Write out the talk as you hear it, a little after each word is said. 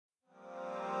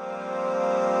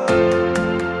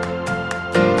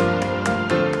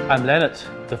I'm Leonard,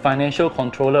 the Financial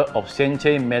Controller of Sian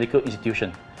Chay Medical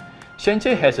Institution. Sian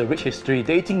Chay has a rich history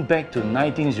dating back to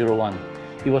 1901.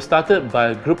 It was started by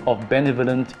a group of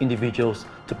benevolent individuals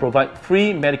to provide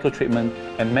free medical treatment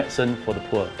and medicine for the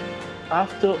poor.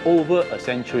 After over a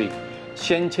century,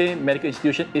 Sian Chay Medical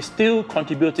Institution is still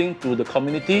contributing to the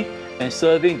community and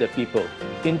serving the people.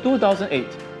 In 2008,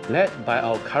 led by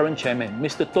our current chairman,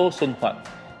 Mr. Toh Sun Huat,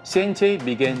 Sian Chay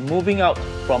began moving out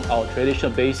from our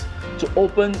traditional base to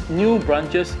open new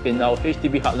branches in our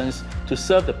HDB heartlands to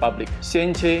serve the public.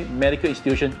 Sian Chay Medical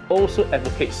Institution also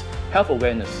advocates health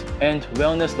awareness and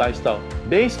wellness lifestyle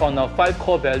based on our 5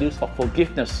 core values of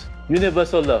forgiveness,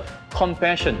 universal love,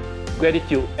 compassion,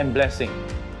 gratitude, and blessing.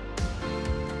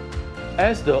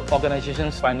 As the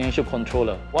organization's financial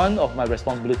controller, one of my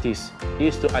responsibilities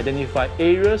is to identify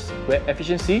areas where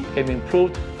efficiency can be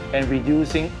improved and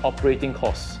reducing operating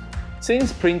costs.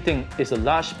 Since printing is a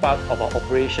large part of our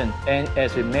operation and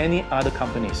as with many other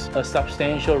companies, a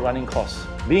substantial running cost,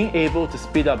 being able to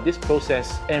speed up this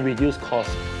process and reduce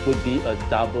costs would be a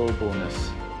double bonus.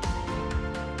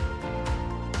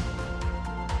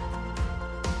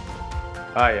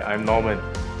 Hi, I'm Norman,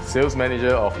 Sales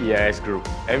Manager of EIS Group,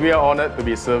 and we are honored to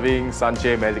be serving Sian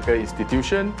Chay Medical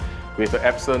Institution with the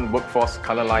Epson WorkForce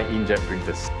color line inkjet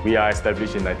printers. We are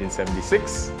established in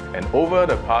 1976, and over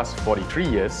the past 43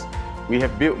 years, we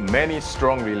have built many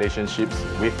strong relationships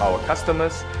with our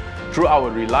customers through our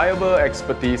reliable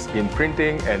expertise in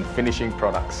printing and finishing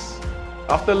products.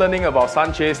 After learning about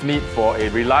Sian Chay's need for a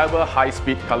reliable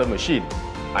high-speed color machine,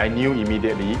 I knew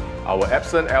immediately our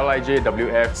Epson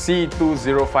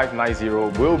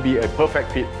WF-C20590 will be a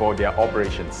perfect fit for their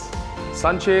operations.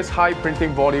 Sian Chay's high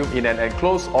printing volume in an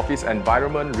enclosed office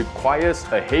environment requires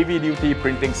a heavy-duty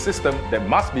printing system that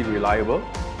must be reliable,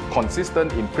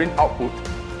 consistent in print output,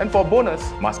 and for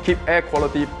bonus, must keep air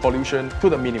quality pollution to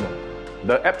the minimum.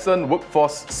 The Epson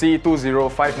WorkForce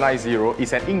C20590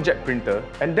 is an inkjet printer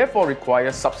and therefore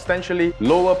requires substantially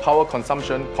lower power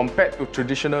consumption compared to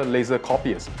traditional laser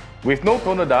copiers. With no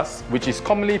toner dust, which is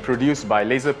commonly produced by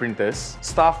laser printers,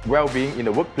 staff well-being in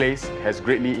the workplace has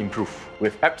greatly improved.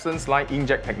 With Epson's line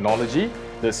inkjet technology,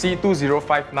 the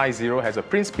C20590 has a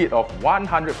print speed of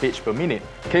 100 pages per minute,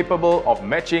 capable of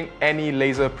matching any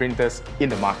laser printers in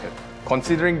the market.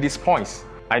 Considering these points,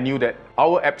 I knew that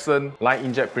our Epson line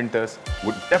inkjet printers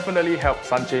would definitely help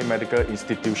Sian Chay Medical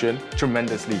Institution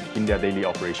tremendously in their daily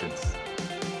operations.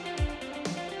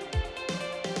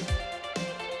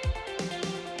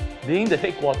 Being the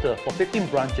headquarters for 15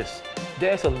 branches,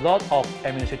 there is a lot of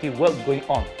administrative work going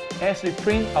on as we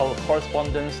print our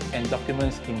correspondence and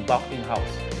documents in bulk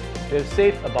in-house. We have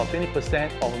saved about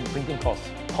 20% of printing costs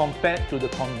compared to the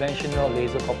conventional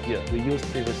laser copier we used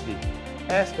previously.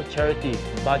 As a charity,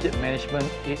 budget management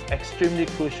is extremely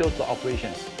crucial to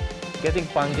operations. Getting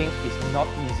funding is not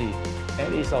easy,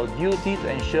 and it is our duty to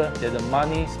ensure that the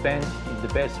money spent in the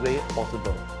best way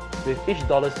possible. With each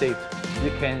dollar saved,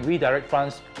 we can redirect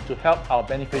funds to help our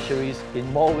beneficiaries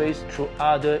in more ways through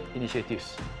other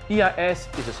initiatives. EIS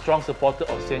is a strong supporter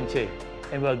of Sian Chay,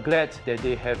 and we are glad that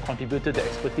they have contributed their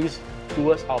expertise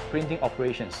towards our printing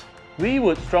operations. We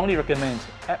would strongly recommend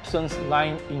Epson's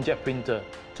line inkjet printer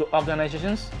to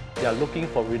organizations that are looking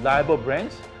for reliable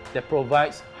brands that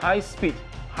provides high-speed,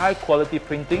 high-quality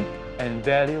printing and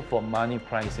value for money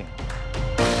pricing.